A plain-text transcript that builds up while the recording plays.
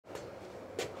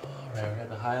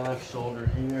high left shoulder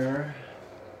here.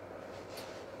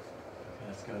 Okay,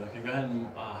 that's good. Okay, go ahead and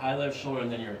high left shoulder,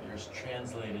 and then you're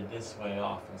translated this way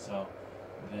off, and so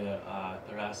the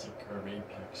thoracic curve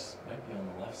apex might be on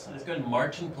the left side. Let's go ahead and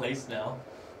march in place now.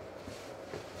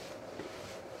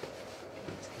 Okay,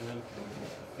 that's good. Okay, looking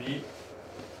at the feet.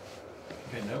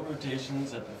 Okay, no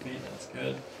rotations at the feet. That's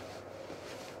good.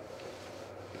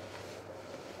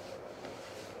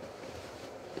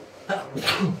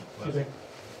 Excuse me.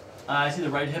 I see the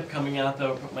right hip coming out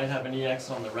though, might have an EX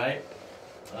on the right,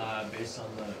 based on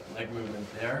the leg movement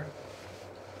there.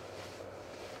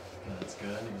 Okay, that's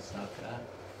good, you can stop that.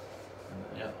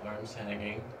 And, yeah, arms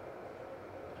hanging.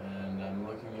 And I'm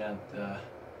looking at the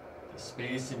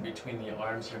space in between the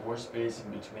arms here, more space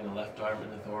in between the left arm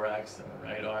and the thorax than the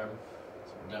right arm.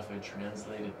 So we're definitely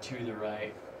translated to the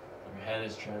right. Your head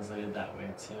is translated that way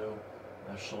too.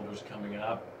 Left shoulder's coming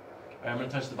up. All right, I'm gonna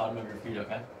touch the bottom of your feet,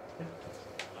 okay? Yeah.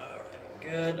 All right,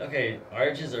 good. Okay,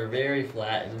 arches are very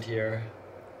flattened here.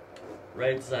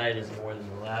 Right side is more than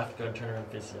the left. Go and turn around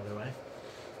and face the other way.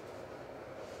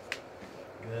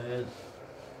 Good.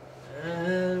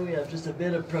 And we have just a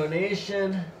bit of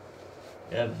pronation.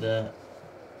 We have the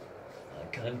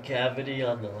concavity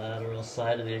on the lateral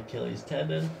side of the Achilles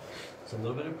tendon. So a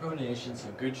little bit of pronation, so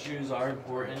good shoes are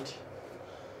important.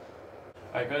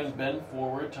 All right, go ahead and bend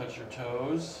forward, touch your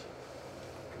toes.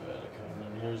 Good, okay, and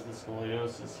then here's the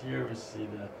scoliosis here. We see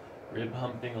the rib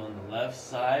humping on the left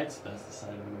side, so that's the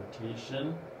side of the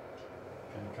rotation.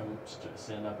 Okay, come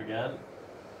stand up again.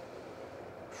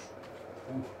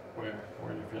 Ooh, where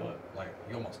do you feel it? Like,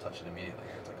 you almost touch it immediately.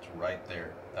 It's like it's right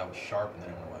there. That was sharp and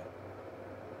then it went away.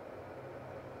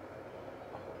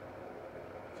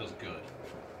 Feels good.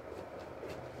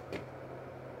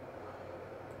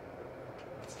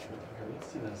 That's good. Okay, let's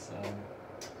see this.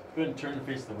 Go ahead and turn to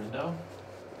face the window.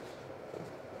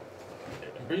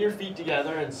 Okay, and bring your feet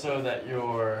together and so that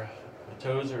the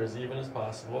toes are as even as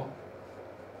possible.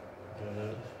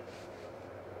 Good.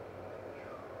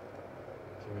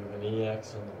 So we have an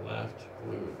EX on the left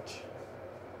glute.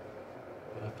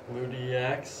 Left glute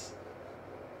EX.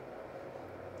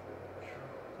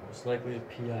 Most likely a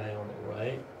PI on the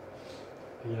right.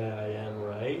 PIN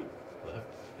right. Left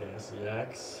ASEX.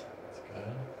 That's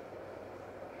good.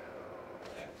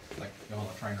 Yeah, like on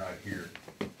the train right here,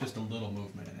 just a little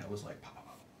movement and it was like pop, pop,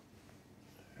 pop.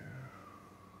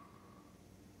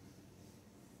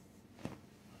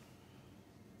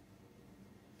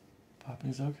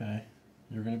 Popping's okay.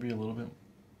 You're going to be a little bit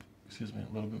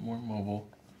more mobile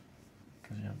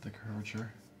because you have the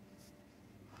curvature.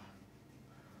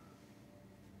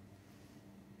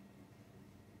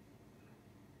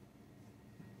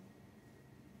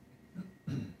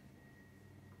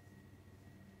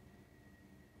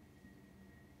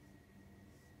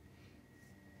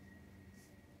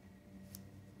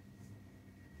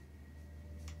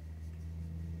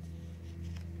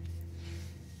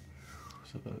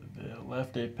 So the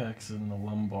left apex is in the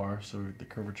lumbar, so the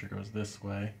curvature goes this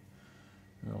way,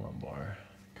 and the lumbar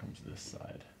comes this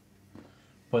side.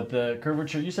 But the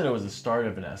curvature, you said it was the start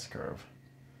of an S-curve.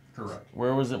 Correct.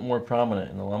 Where was it more prominent,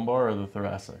 in the lumbar or the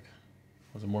thoracic?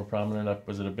 Was it more prominent up,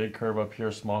 was it a big curve up here,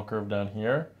 a small curve down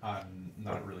here? I'm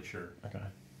not really sure. Okay.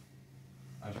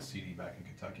 I have a CD back in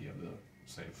Kentucky of the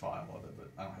saved file of it,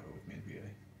 but I don't have it with me in VA.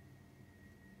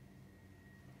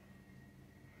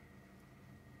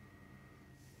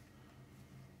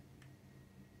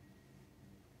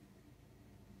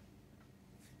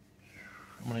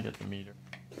 I'm gonna get the meter.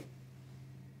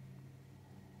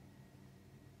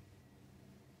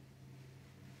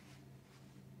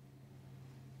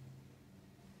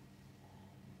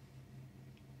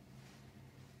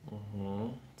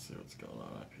 Let's see what's going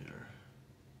on up here.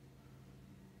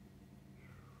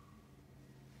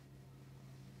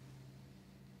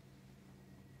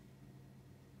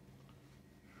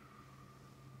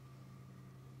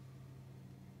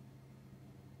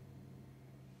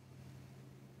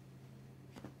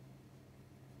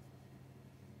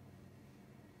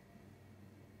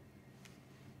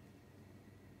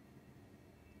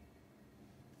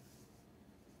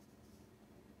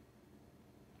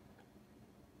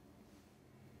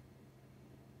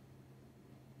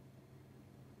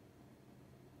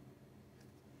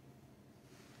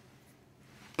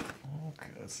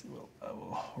 Okay, let's see what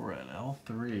level. We're at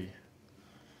L3.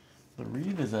 The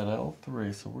read is at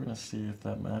L3, so we're going to see if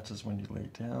that matches when you lay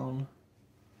down.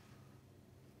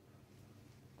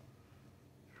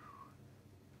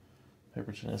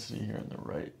 Hypertonicity here in the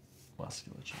right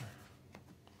musculature.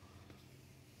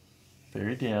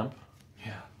 Very damp.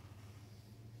 Yeah.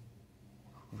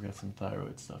 We've got some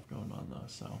thyroid stuff going on though,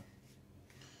 so.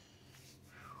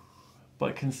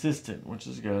 but consistent, which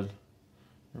is good.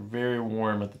 You're very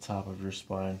warm at the top of your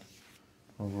spine.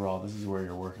 Overall, this is where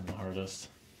you're working the hardest.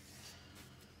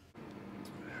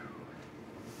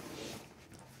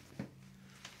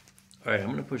 All right,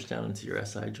 I'm gonna push down into your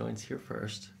SI joints here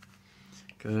first.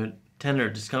 Good. Tender,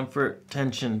 discomfort,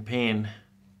 tension, pain.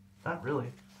 Not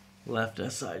really. Left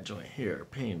SI joint here.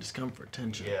 Pain, discomfort,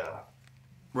 tension. Yeah.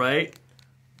 Right?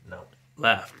 No.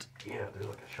 Left. Yeah, there's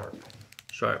like a sharp pain.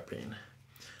 Sharp pain.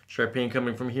 Sharp pain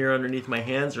coming from here underneath my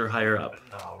hands or higher up?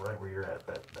 No, right where you're at.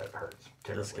 That hurts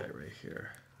terribly. This guy right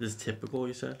here. This is typical,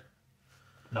 you said?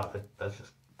 No, that's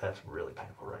really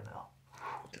painful right now.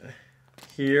 Okay.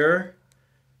 Here.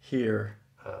 Here.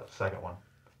 Second one.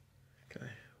 Okay.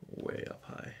 Way up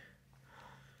high.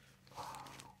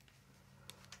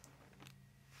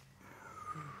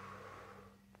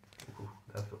 Ooh,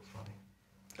 that feels funny.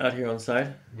 Out here on the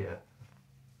side? Yeah.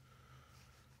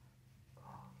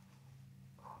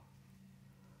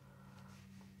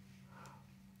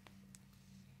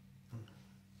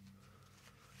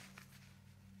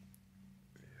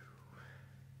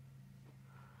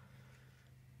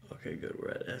 Okay, good. We're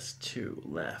at S2.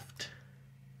 Left.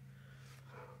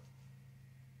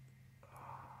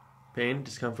 Pain,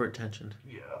 discomfort, tension.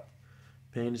 Yeah.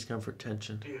 Pain, discomfort,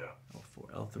 tension. Yeah. L4,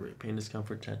 L3. Pain,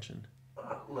 discomfort, tension.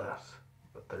 Less,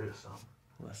 but there is some.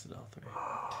 Less than L3.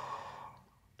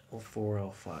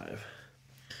 L4, L5.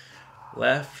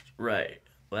 Left, right.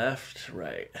 Left,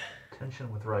 right.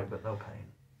 Tension with right, but no pain.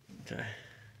 Okay.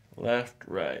 Left,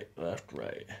 right. Left,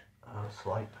 right.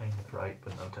 Slight pain with right,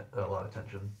 but no a lot of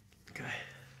tension. Okay.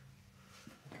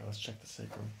 Okay, let's check the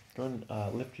sacrum. Go and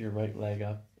lift your right leg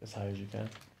up as high as you can.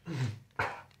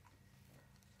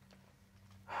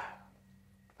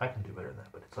 I can do better than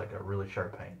that, but it's like a really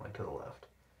sharp pain, like to the left.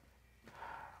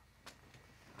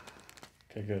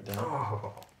 Okay, good. Down.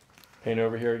 Oh. Pain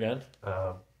over here again?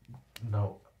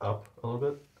 No, up a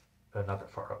little bit. Not that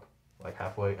far up. Like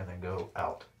halfway, and then go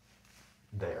out.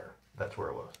 There. That's where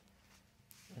it was.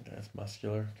 Okay, that's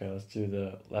muscular. Okay, let's do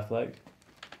the left leg.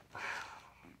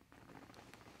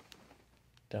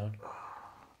 Down.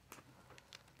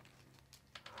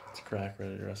 Let's crack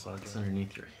right at your SI joint. It's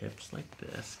underneath your hips like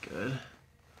this. Good.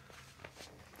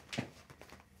 Good.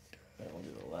 We'll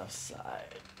do the left side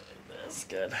like this.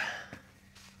 Good.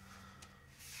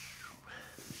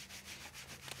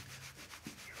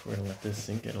 We're gonna let this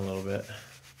sink in a little bit.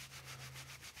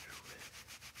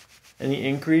 Any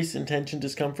increase in tension,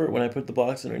 discomfort when I put the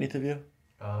blocks underneath of you?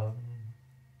 No,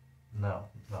 not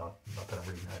that I'm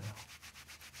reading right now.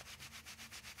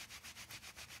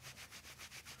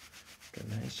 Good,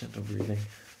 nice gentle breathing.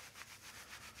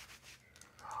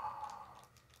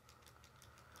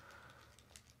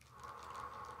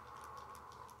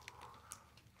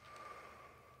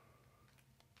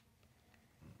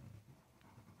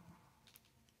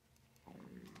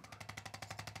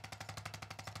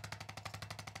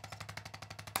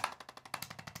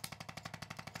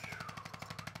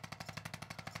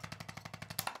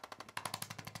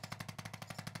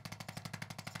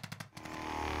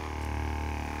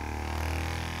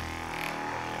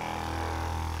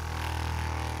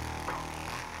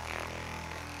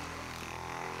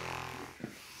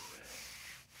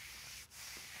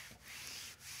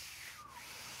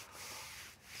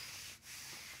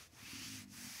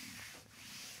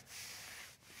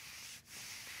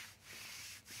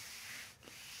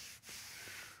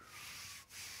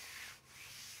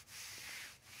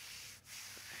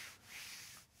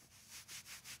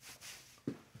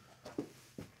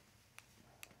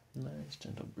 Nice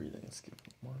gentle breathing. Let's give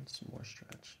some more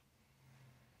stretch.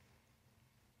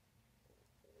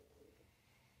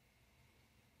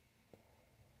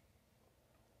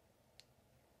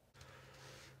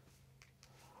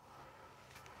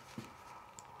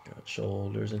 Got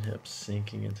shoulders and hips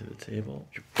sinking into the table.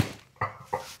 Okay,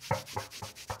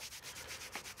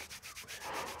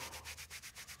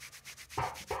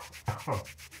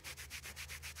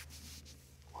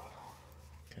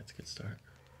 that's a good start.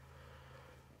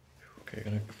 Okay,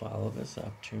 gonna follow this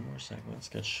up 2 more segments.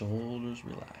 Get shoulders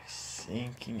relaxed,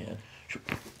 sinking in.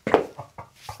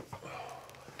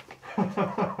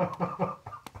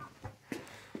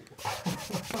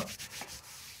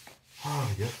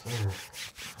 Oh, yes, sir.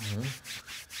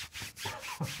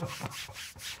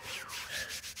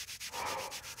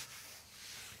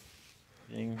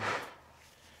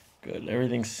 Good.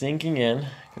 Everything's sinking in.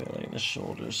 Good. Letting the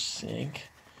shoulders sink.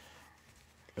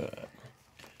 Good.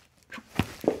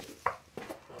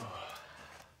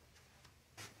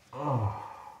 Oh.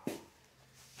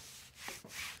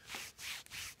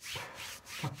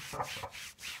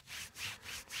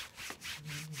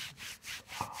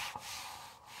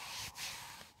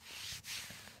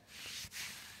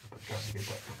 trying to get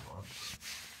that for months.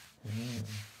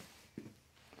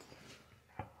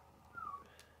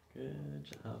 Good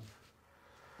job.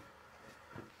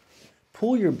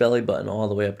 Pull your belly button all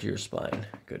the way up to your spine.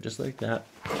 Good, just like that.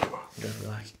 Good,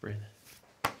 relax, breathe.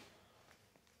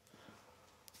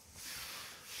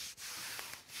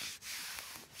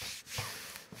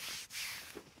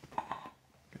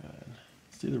 Good.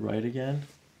 Let's do the right again.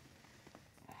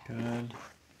 Good.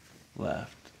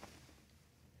 Left.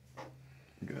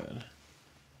 Good.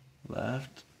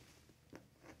 Left.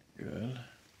 Good.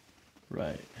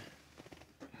 Right.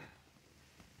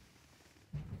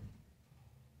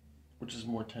 Which is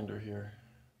more tender here?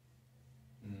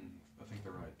 I think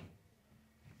they're right.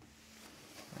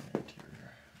 Right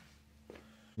here. I'm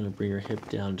gonna bring your hip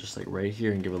down just like right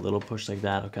here and give a little push like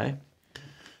that, okay?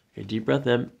 Okay, deep breath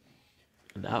in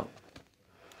and out.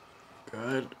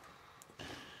 Good.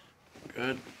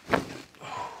 Good.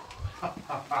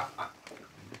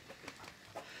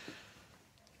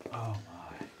 Oh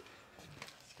my.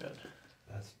 That's good.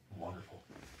 That's wonderful.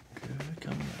 Good.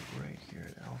 Coming up right here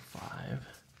at L5.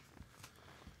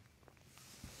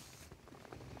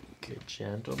 Okay,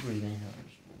 gentle breathing.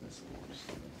 Just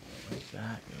like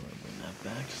that. Gonna bring that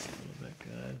back just a little bit.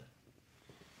 Good.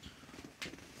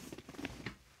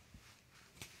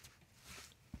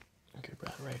 Okay,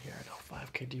 breath right here at L5.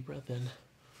 Okay, deep breath in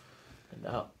and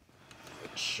out.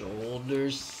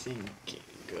 Shoulders sinking.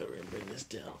 Good. We're gonna bring this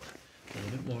down a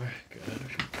little bit more. Good.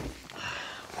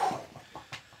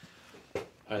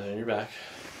 Alright, then you're back.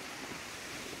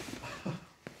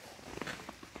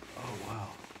 Oh wow.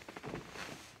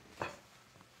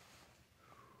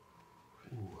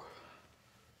 Ooh.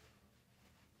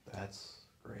 That's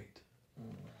great.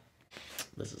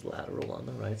 This is lateral on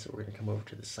the right, so we're gonna come over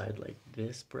to the side like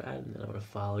this, Brad, and then I'm gonna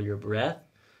follow your breath.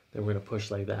 Then we're gonna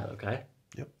push like that, okay?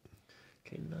 Yep.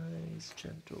 Okay, nice,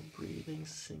 gentle breathing,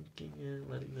 sinking in,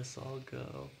 letting this all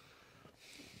go.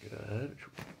 Good.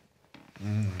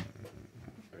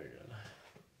 Very good.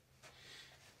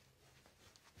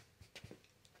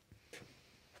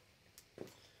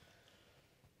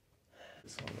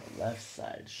 This on the left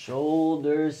side,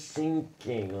 shoulders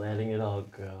sinking, letting it all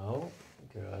go.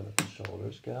 Good, let the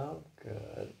shoulders go.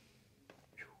 Good.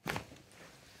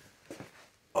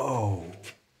 Oh.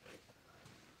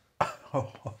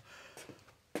 Oh.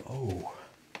 Oh.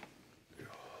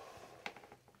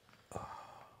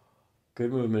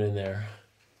 Good movement in there.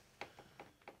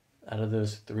 Out of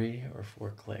those 3 or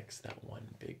 4 clicks, that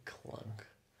one big clunk.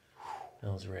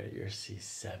 That was right at your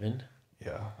C7.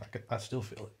 Yeah, I still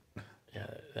feel it. Yeah,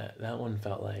 that one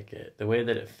felt like it. The way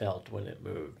that it felt when it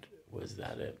moved was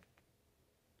that it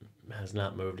has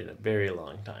not moved in a very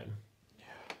long time.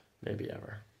 Yeah. Maybe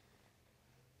ever.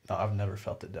 No, I've never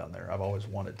felt it down there. I've always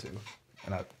wanted to.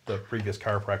 And the previous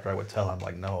chiropractor, I would tell him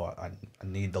like, no, I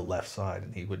need the left side,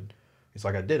 and he's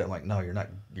like, I did. I'm like, no, you're not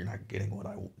getting what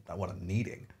I'm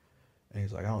needing. And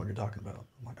he's like, I don't know what you're talking about.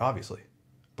 I'm like, obviously,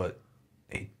 but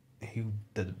he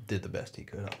did the best he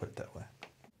could. I'll put it that way.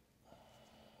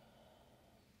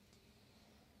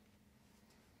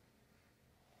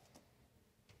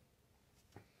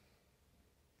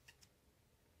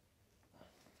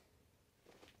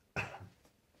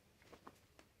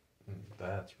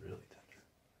 That's really tender.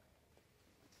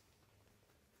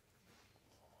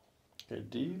 Okay,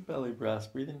 deep belly breaths.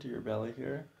 Breathe into your belly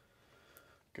here.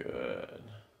 Good.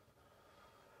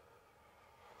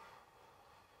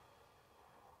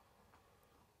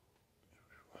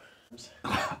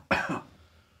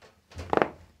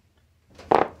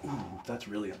 Ooh, that's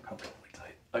really uncomfortably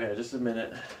tight. Okay, just a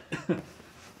minute.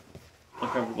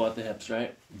 Uncomfortable at the hips,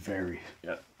 right? Very.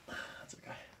 Yep. That's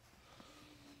okay.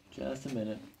 Just a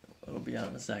minute. It'll be out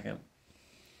in a second.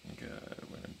 Good.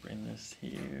 We're gonna bring this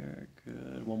here.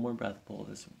 Good. One more breath. Pull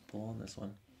on this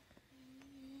one.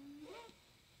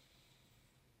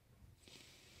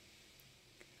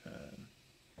 Good.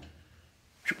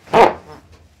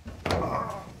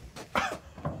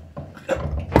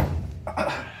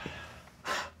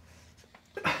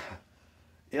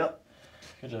 Yep.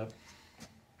 Good job.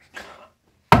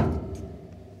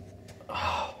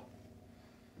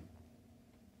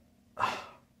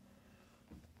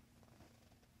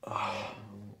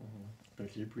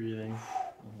 But keep breathing.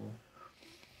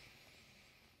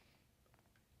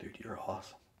 Dude, you're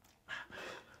awesome.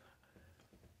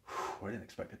 I didn't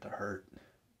expect it to hurt.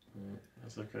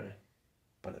 That's okay.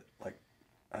 But I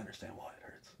understand why it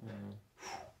hurts.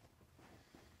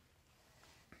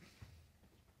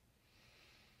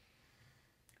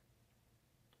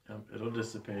 It'll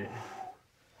dissipate.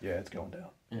 Yeah, it's going down.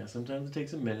 Yeah, sometimes it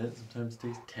takes a minute, sometimes it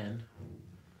takes 10.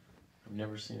 I've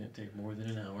never seen it take more than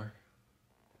an hour.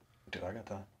 Dude, I got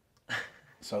time.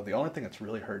 So the only thing that's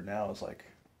really hurt now is like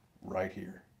right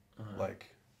here. Like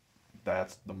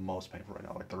that's the most painful right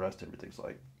now. Like the rest, everything's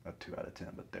like a 2 out of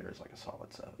 10, but there's like a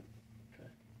solid 7. Okay.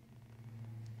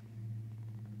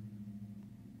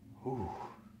 Ooh.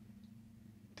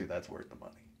 Dude, that's worth the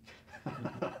money.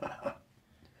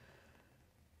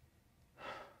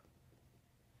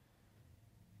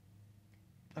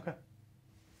 Okay.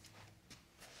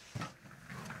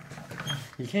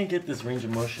 You can't get this range of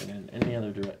motion in any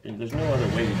other direction. There's no other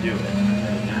way to do it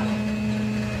right now.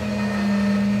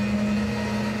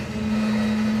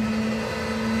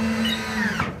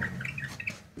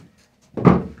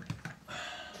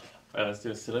 Alright, let's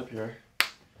do a sit up here.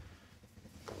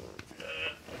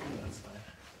 That's fine.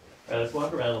 Alright, let's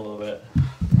walk around a little bit.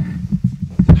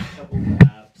 A couple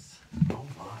laps. Oh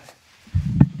my.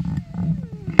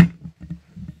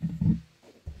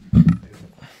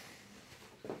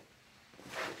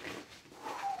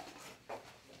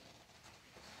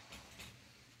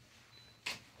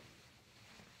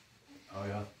 Oh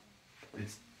yeah.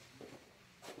 It's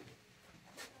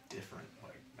different.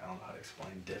 Like, I don't know how to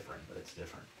explain different, but it's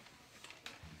different.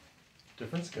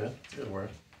 Different's good. It's a good word.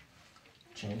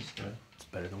 Change is good. It's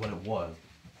better than what it was.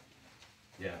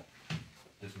 Yeah.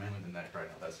 Just mainly the neck right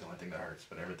now. That's the only thing that hurts,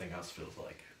 but everything else feels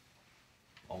like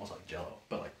almost like jello,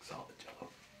 but like solid jello.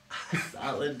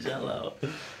 Solid jello.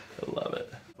 I love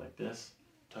it. Like this.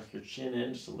 Tuck your chin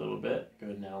in just a little bit.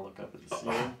 Good. Now look up at the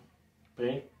ceiling.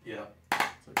 Pain? Yeah.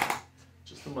 It's okay.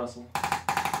 Just the muscle.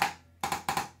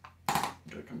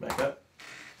 Good. Come back up.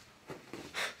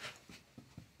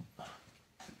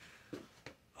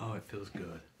 Oh, it feels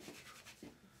good.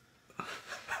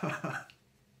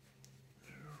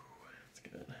 It's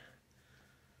good.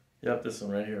 Yep, this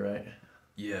one right here, right?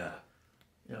 Yeah.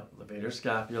 Yep, levator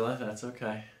scapula, that's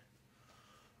okay.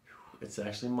 It's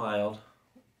actually mild.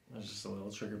 There's just a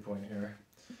little trigger point here.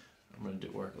 I'm gonna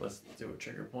do work. Let's do a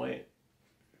trigger point.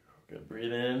 Good,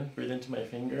 breathe in. Breathe into my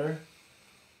finger.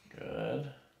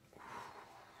 Good.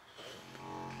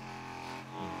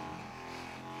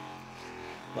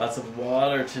 Lots of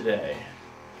water today.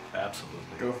 Absolutely.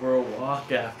 Go for a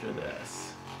walk after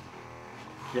this.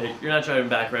 Yeah, you're not driving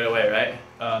back right away, right?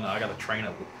 No, I got to train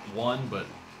at 1, but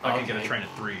I can get a train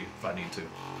at 3 if I need to.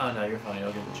 Oh no, you're fine.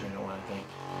 You'll get the train at 1, I think.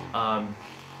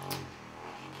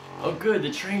 Oh good,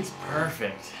 the train's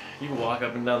perfect. You can walk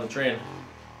up and down the train.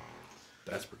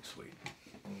 That's pretty sweet.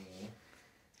 Alright,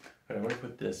 I'm gonna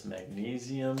put this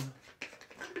magnesium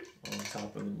on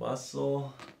top of the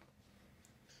muscle.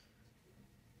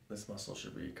 This muscle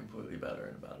should be completely better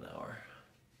in about an hour.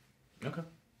 Okay.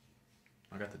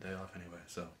 I got the day off anyway,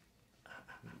 so.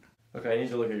 Okay, I need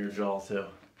to look at your jaw too.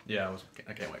 Yeah,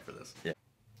 I can't wait for this. Yeah.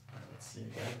 Alright, let's see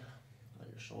again. Let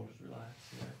your shoulders relax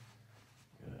here.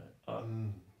 Good. Up.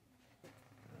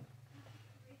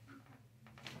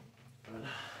 Good.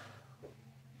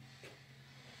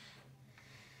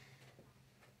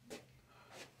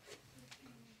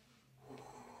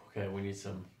 Okay, we need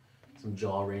some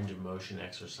jaw range of motion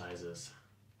exercises.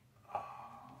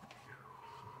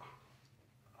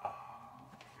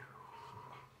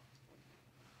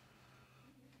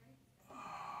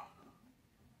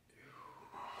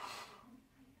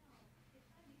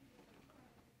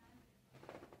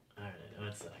 Alright, I know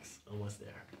it sucks. Almost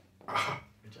there.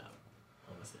 Good job.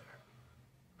 Almost there.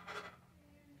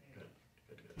 Good.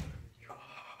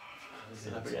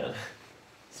 Sit up again.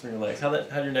 Swing your legs. How'd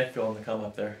your neck feel on the come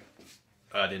up there?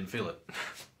 I didn't feel it.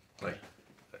 Like,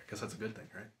 I guess that's a good thing,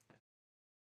 right?